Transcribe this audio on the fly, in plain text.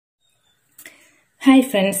Hi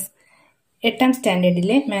friends, 8th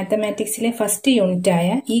സ്റ്റാൻഡേർഡിലെ മാത്തമാറ്റിക്സിലെ first യൂണിറ്റായ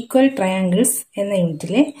equal triangles എന്ന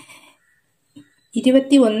യൂണിറ്റിലെ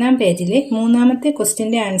 21ാം പേജിലെ മൂന്നാമത്തെ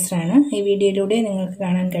ക്വസ്റ്റ്യന്റെ ആൻസർ ആണ് ഈ വീഡിയോയിലൂടെ നിങ്ങൾക്ക്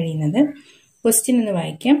കാണാൻ കഴിയുന്നത്. ക്വസ്റ്റ്യൻ ഒന്ന്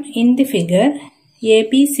വായിക്കാം. In the figure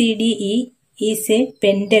ABCDE is a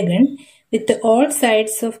pentagon with all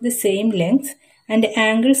sides of the same length and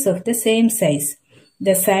angles of the same size.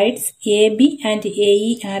 The sides AB and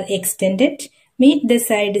AE are extended. Meet the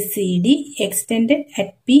side CD extended at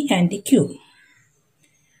P and Q.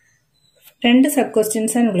 രണ്ട് sub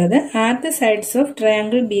questions ആണുള്ളത്. Are the sides of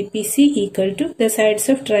triangle BPC equal to the sides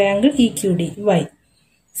of triangle EQD y.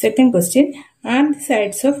 Second question, are the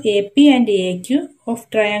sides of AP and AQ of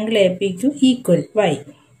triangle APQ equal y.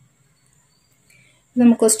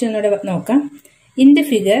 നമുക്ക് question ഒന്നുകൂടെ നോക്കാം. In the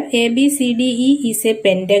figure ABCDE is A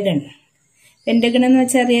pentagon. Pentagon എന്ന്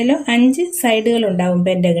വെച്ചാൽ അറിയാലോ, 5 സൈഡുകൾ ഉണ്ടാവും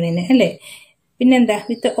പെന്റഗണിന് അല്ലേ. പിന്നെന്താ,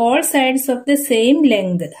 with all sides of the same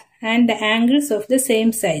length and angles of the same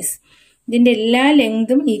size. ഇതിന്റെ എല്ലാ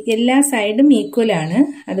ലെങ്തും എല്ലാ സൈഡും ഈക്വൽ ആണ്.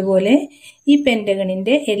 അതുപോലെ ഈ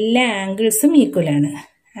പെന്റഗണിന്റെ എല്ലാ ആംഗിൾസും ഈക്വൽ ആണ്.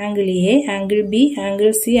 Angle A, angle B, angle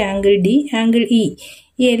C, angle D, angle E,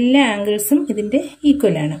 ഈ എല്ലാ ആംഗിൾസും ഇതിന്റെ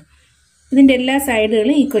ഈക്വൽ ആണ്. ഇതിന്റെ എല്ലാ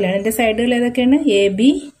സൈഡുകളും ഈക്വൽ ആണ്. ഇതിന്റെ സൈഡുകൾ ഏതൊക്കെയാണ്? AB,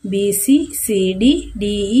 BC, CD,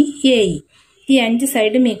 DE, AE. ഈ 5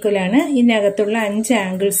 സൈഡും ഈക്വൽ ആണ്. ഇതിനകത്തുള്ള 5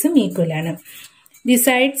 ആംഗിൾസും ഈക്വൽ ആണ്. The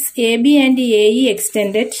sides AB and AE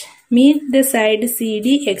extended. Meet the side CD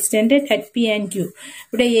extended at P and Q.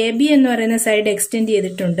 ഇവിടെ AB എന്ന് പറയുന്ന സൈഡ് എക്സ്റ്റെൻഡ്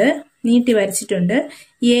ചെയ്തിട്ടുണ്ട്, നീട്ടി വരച്ചിട്ടുണ്ട്.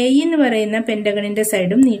 AE എന്ന് പറയുന്ന പെന്റഗണിന്റെ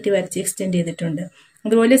സൈഡും നീട്ടി വരച്ച് എക്സ്റ്റെൻഡ് ചെയ്തിട്ടുണ്ട്.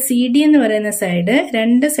 അതുപോലെ CD എന്ന് പറയുന്ന സൈഡ്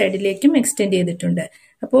 2 സൈഡിലേക്കും എക്സ്റ്റെൻഡ് ചെയ്തിട്ടുണ്ട്.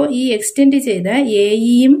 അപ്പോൾ ഈ എക്സ്റ്റെൻഡ് ചെയ്ത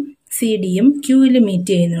AEയും CDയും Qയിൽ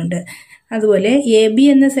മീറ്റ് ചെയ്യുന്നുണ്ട്. അതുപോലെ AB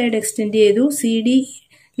എന്ന സൈഡ് എക്സ്റ്റെൻഡ് ചെയ്തു, CD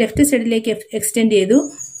ലെഫ്റ്റ് സൈഡിലേക്ക് എക്സ്റ്റെൻഡ് ചെയ്തു,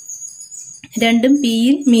 രണ്ടും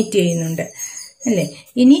Pയിൽ മീറ്റ് ചെയ്യുന്നുണ്ട് അല്ലേ.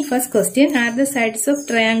 ഇനി first question, are the sides of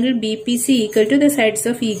triangle BPC equal to the sides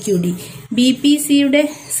of EQD. BPCയുടെ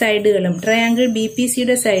സൈഡുകളും triangle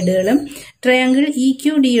BPCയുടെ സൈഡുകളും triangle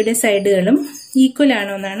EQDയുടെ സൈഡുകളും equal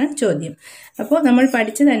ആണോ എന്നാണ് ചോദ്യം. അപ്പോൾ നമ്മൾ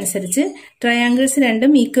പഠിച്ചതനുസരിച്ച് ട്രയാങ്കിൾസ്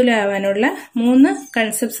രണ്ടും ഈക്വൽ ആവാനുള്ള 3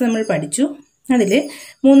 കൺസെപ്റ്റ്സ് നമ്മൾ പഠിച്ചു. അതിൽ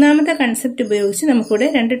മൂന്നാമത്തെ കൺസെപ്റ്റ് ഉപയോഗിച്ച് നമുക്കിവിടെ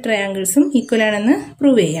 2 ട്രയാങ്കിൾസും ഈക്വൽ ആണെന്ന്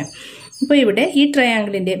പ്രൂവ് ചെയ്യാം. അപ്പോൾ ഇവിടെ ഈ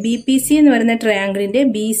ട്രയാങ്കിളിന്റെ BPC എന്ന് പറയുന്ന ട്രയാങ്കിളിന്റെ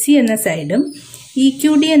BC എന്ന സൈഡും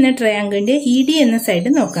EQD എന്ന ട്രയാങ്കിളിന്റെ ED എന്ന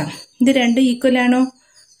സൈഡും നോക്കാം. ഇത് രണ്ടും ഈക്വൽ ആണോ?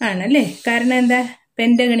 ആണല്ലേ. കാരണം എന്താ,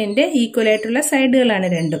 പെന്റഗണിന്റെ ഈക്വൽ ആയിട്ടുള്ള സൈഡുകളാണ്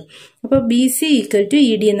രണ്ടും. അപ്പോൾ BC ഈക്വൽ ടു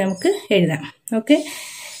ED എന്ന് നമുക്ക് എഴുതാം. ഓക്കെ.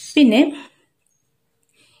 പിന്നെ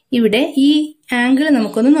ഇവിടെ ഈ ആംഗിൾ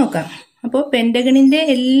നമുക്കൊന്ന് നോക്കാം. അപ്പോൾ പെന്റഗണിന്റെ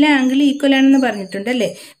എല്ലാ ആംഗിളും ഈക്വൽ ആണെന്ന് പറഞ്ഞിട്ടുണ്ട് അല്ലേ.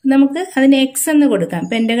 നമുക്ക് അതിന് X എന്ന് കൊടുക്കാം.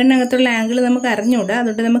 പെന്റഗണിനകത്തുള്ള ആംഗിൾ നമുക്ക് അറിഞ്ഞുകൂടാ,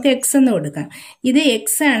 അതുകൊണ്ട് നമുക്ക് X എന്ന് കൊടുക്കാം. ഇത് X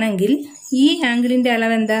ആണെങ്കിൽ ഈ ആംഗിളിന്റെ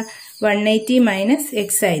അളവ് എന്താ? 180 മൈനസ്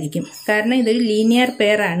X ആയിരിക്കും. കാരണം ഇതൊരു ലീനിയർ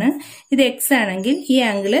പെയർ ആണ്. ഇത് X ആണെങ്കിൽ ഈ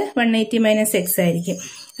ആംഗിൾ 180 മൈനസ് X ആയിരിക്കും.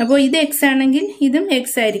 അപ്പോൾ ഇത് X ആണെങ്കിൽ ഇതും X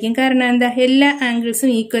ആയിരിക്കും. കാരണം എന്താ, എല്ലാ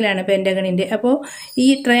ആംഗിൾസും ഈക്വൽ ആണ് പെന്റഗണിന്റെ. അപ്പോൾ ഈ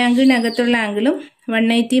ട്രയാങ്കിളിനകത്തുള്ള ആംഗിളും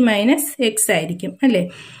 180 മൈനസ് X ആയിരിക്കും അല്ലേ.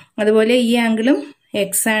 അതുപോലെ ഈ ആംഗിളും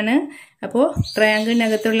X ആണ്. അപ്പോൾ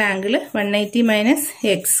ട്രയാങ്കിളിനകത്തുള്ള ആംഗിൾ 180 മൈനസ്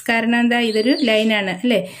X. കാരണം എന്താ, ഇതൊരു ലൈനാണ്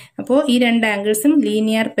അല്ലേ. അപ്പോൾ ഈ 2 ആംഗിൾസും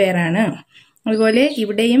ലീനിയർ പെയർ ആണ്. അതുപോലെ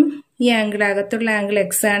ഇവിടെയും ഈ ആംഗിൾ, അകത്തുള്ള ആംഗിൾ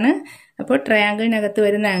X ആണ്. അപ്പോൾ ട്രയാങ്കിളിനകത്ത്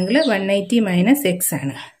വരുന്ന ആംഗിൾ 180 മൈനസ് X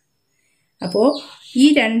ആണ്. അപ്പോൾ ഈ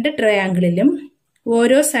 2 ട്രയാങ്കിളിലും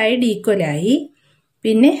ഓരോ സൈഡ് ഈക്വലായി.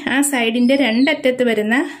 പിന്നെ ആ സൈഡിന്റെ 2 അറ്റത്ത്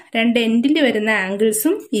വരുന്ന 2 എൻഡിൽ വരുന്ന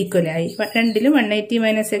ആംഗിൾസും ഈക്വലായി. രണ്ടിലും 180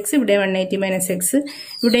 മൈനസ് X, ഇവിടെ 180 മൈനസ് X,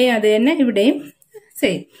 ഇവിടെയും അത് തന്നെ, ഇവിടെയും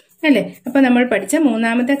സെയിം അല്ലേ. അപ്പൊ നമ്മൾ പഠിച്ച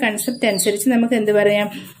മൂന്നാമത്തെ കൺസെപ്റ്റ് അനുസരിച്ച് നമുക്ക് എന്ത് പറയാം,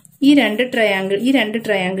 ഈ 2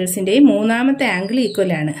 ട്രയാങ്കിൾസിന്റെയും മൂന്നാമത്തെ ആംഗിൾ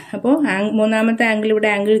ഈക്വൽ ആണ്. അപ്പോൾ മൂന്നാമത്തെ ആംഗിൾ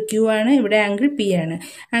ഇവിടെ ആംഗിൾ Q ആണ്, ഇവിടെ ആംഗിൾ P ആണ്.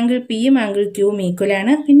 ആംഗിൾ Pയും ആംഗിൾ Qയും ഈക്വൽ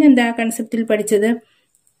ആണ്. പിന്നെന്താ കൺസെപ്റ്റിൽ പഠിച്ചത്,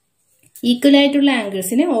 ഈക്വൽ ആയിട്ടുള്ള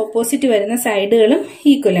ആംഗിൾസിന് ഓപ്പോസിറ്റ് വരുന്ന സൈഡുകളും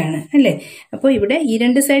ഈക്വൽ ആണ് അല്ലേ. അപ്പോൾ ഇവിടെ ഈ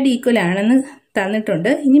 2 സൈഡ് ഈക്വൽ ആണെന്ന് തന്നിട്ടുണ്ട്.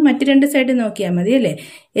 ഇനി മറ്റു 2 സൈഡ് നോക്കിയാൽ മതി അല്ലേ.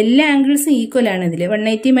 എല്ലാ ആംഗിൾസും ഈക്വൽ ആണ് ഇതിൽ.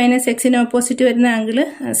 180 മൈനസ് Xന് ഓപ്പോസിറ്റ് വരുന്ന ആംഗിൾ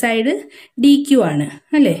സൈഡ് DQ ആണ്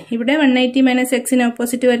അല്ലേ. ഇവിടെ 180 മൈനസ് Xന്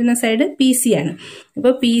ഓപ്പോസിറ്റ് വരുന്ന സൈഡ് PC ആണ്.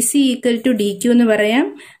 അപ്പോൾ PC ഈക്വൽ ടു DQ എന്ന് പറയാം.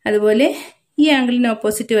 അതുപോലെ ഈ ആംഗിളിന്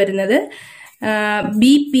ഓപ്പോസിറ്റ് വരുന്നത്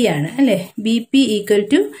BP ആണ് അല്ലേ. BP ഈക്വൽ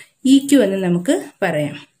ടു EQ എന്ന് നമുക്ക്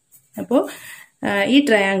പറയാം. അപ്പോൾ ഈ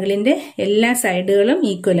ട്രയാങ്കിളിന്റെ എല്ലാ സൈഡുകളും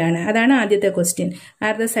ഈക്വൽ ആണ്. അതാണ് ആദ്യത്തെ question.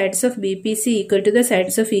 Are the sides of BPC equal to the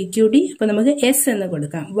sides of EQD. അപ്പോൾ നമുക്ക് S എന്ന്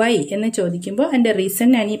കൊടുക്കാം. Y എന്ന് ചോദിക്കുമ്പോൾ അതിന്റെ റീസൺ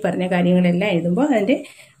ഞാൻ ഈ പറഞ്ഞ കാര്യങ്ങളെല്ലാം എഴുതുമ്പോൾ അതിന്റെ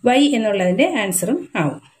Y എന്നുള്ളതിന്റെ ആൻസറും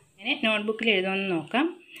ആവും. അങ്ങനെ നോട്ട്ബുക്കിൽ എഴുതാമെന്ന് നോക്കാം.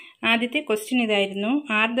 ആദ്യത്തെ ക്വസ്റ്റ്യൻ ഇതായിരുന്നു,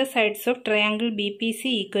 are the sides of triangle B P C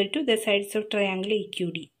equal to the sides of triangle E Q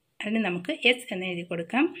D. അതിന് നമുക്ക് എസ് എന്ന് എഴുതി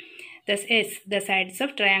കൊടുക്കാം. The sides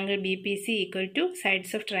of triangle B P C equal two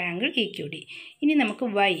sides of triangle E Q D. ഇനി നമുക്ക്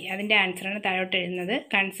Y, അതിൻ്റെ ആൻസറാണ് താഴോട്ട് എഴുതുന്നത്.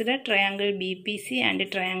 Consider triangle B P C and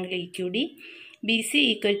triangle E Q D. B C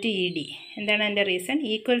equal to E D. എന്താണ് അതിൻ്റെ reason?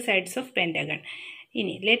 Equal sides of pentagon.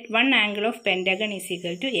 ഇനി let one angle of pentagon is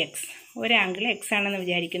equal to X. ഒരു angle X ആണെന്ന്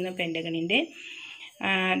വിചാരിക്കുന്നു പെൻറ്റഗണിൻ്റെ.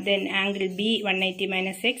 then angle B 180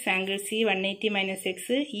 minus x, angle C 180 minus x,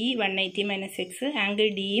 E 180 minus x, angle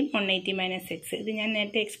D 180 minus x. ഇത് ഞാൻ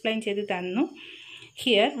നേരത്തെ explain ചെയ്ത് തന്നു.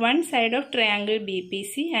 Here one side of triangle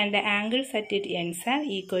BPC and the angles at its ends are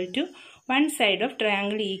equal to one side of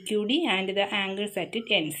triangle EQD and the angles at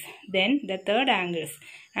its ends. Then the third angles,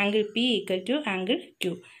 angle P equal to angle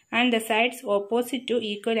Q, and the sides opposite to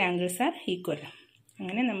equal angles are equal.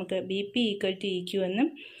 അങ്ങനെ നമുക്ക് B P equal to E Q എന്നും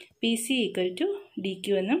P C equal to D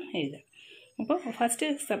Q എന്നും എഴുതാം. അപ്പോൾ first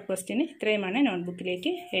sub question ഇത്രയുമാണ്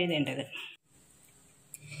നോട്ട്ബുക്കിലേക്ക് എഴുതേണ്ടത്.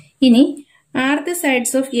 ഇനി are the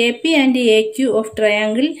sides of A P and A Q of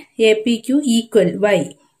triangle A P Q equal Y.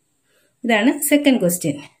 ഇതാണ് second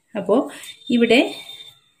question. അപ്പോൾ ഇവിടെ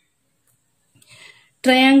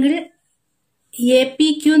ട്രയാങ്കിൾ എ പി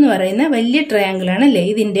ക്യു എന്ന് പറയുന്ന വലിയ ട്രയാങ്കിൾ ആണല്ലേ.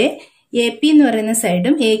 ഇതിന്റെ എ പി എന്ന് പറയുന്ന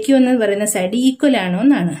സൈഡും എ ക്യു എന്ന് പറയുന്ന സൈഡ് ഈക്വൽ ആണോ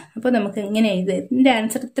എന്നാണ്. അപ്പോൾ നമുക്ക് ഇങ്ങനെ ഇതിന്റെ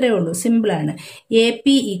ആൻസർ ഇത്രയേ ഉള്ളൂ, സിമ്പിൾ ആണ്. A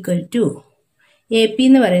P equal to, A P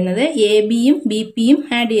എന്ന് പറയുന്നത് എ ബിയും ബി പിയും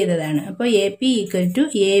ആഡ് ചെയ്തതാണ്. അപ്പോൾ A P equal to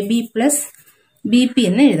A B plus B P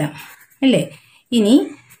എന്ന് എഴുതാം അല്ലേ. ഇനി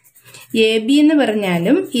എ ബി എന്ന്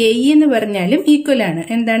പറഞ്ഞാലും എ ഇ എന്ന് പറഞ്ഞാലും ഈക്വൽ ആണ്.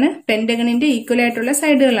 എന്താണ്? പെന്റഗണിന്റെ ഈക്വൽ ആയിട്ടുള്ള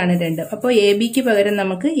സൈഡുകളാണ് രണ്ടും. അപ്പോൾ എ ബിക്ക് പകരം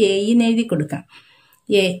നമുക്ക് എ ഇ എന്ന് എഴുതി കൊടുക്കാം.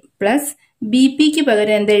 എ പ്ലസ് ബി പിക്ക്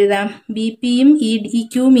പകരം എന്തെഴുതാം? ബി പിയും ഇ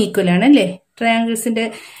ക്യൂവും ഈക്വൽ ആണ് അല്ലേ. ട്രയാങ്കിൾസിന്റെ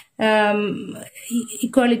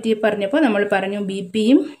ഇക്വാളിറ്റി പറഞ്ഞപ്പോൾ നമ്മൾ പറഞ്ഞു ബി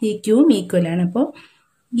പിയും ഇ ക്യൂവും ഈക്വൽ ആണ്. അപ്പോൾ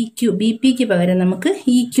ഇ ക്യു, ബി പിക്ക് പകരം നമുക്ക്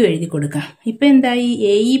ഇ ക്യു എഴുതി കൊടുക്കാം. ഇപ്പൊ എന്തായി?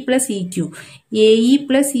 A E plus E Q. A E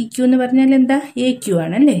plus E Q എന്ന് പറഞ്ഞാൽ എന്താ? എ ക്യു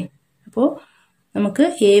ആണല്ലേ. അപ്പോൾ നമുക്ക്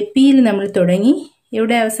എ പിയിൽ നമ്മൾ തുടങ്ങി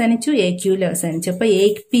എവിടെ അവസാനിച്ചു? എ ക്യൂവിൽ അവസാനിച്ചു. അപ്പൊ A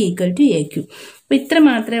P equal to A Q. അപ്പൊ ഇത്ര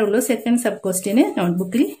മാത്രമേ ഉള്ളൂ സെക്കൻഡ് സബ് ക്വസ്റ്റ്യന്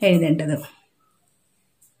നോട്ട്ബുക്കിൽ എഴുതേണ്ടത്.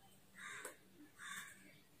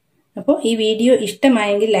 അപ്പോൾ ഈ വീഡിയോ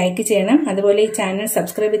ഇഷ്ടമായെങ്കിൽ ലൈക്ക് ചെയ്യണം. അതുപോലെ ഈ ചാനൽ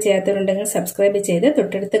സബ്സ്ക്രൈബ് ചെയ്യാത്തവരുണ്ടെങ്കിൽ സബ്സ്ക്രൈബ് ചെയ്ത്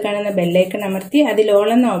തൊട്ടടുത്ത് കാണുന്ന ബെല്ലൈക്കൺ അമർത്തി അതിൽ ഓൾ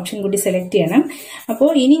എന്ന ഓപ്ഷൻ കൂടി സെലക്ട് ചെയ്യണം.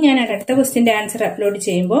 അപ്പോൾ ഇനി ഞാൻ അടുത്ത ക്വസ്റ്റ്യന്റെ ആൻസർ അപ്ലോഡ്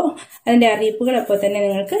ചെയ്യുമ്പോൾ അതിന്റെ അറിയിപ്പുകൾ അപ്പോൾ തന്നെ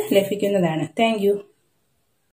നിങ്ങൾക്ക് ലഭിക്കുന്നതാണ്. Thank you.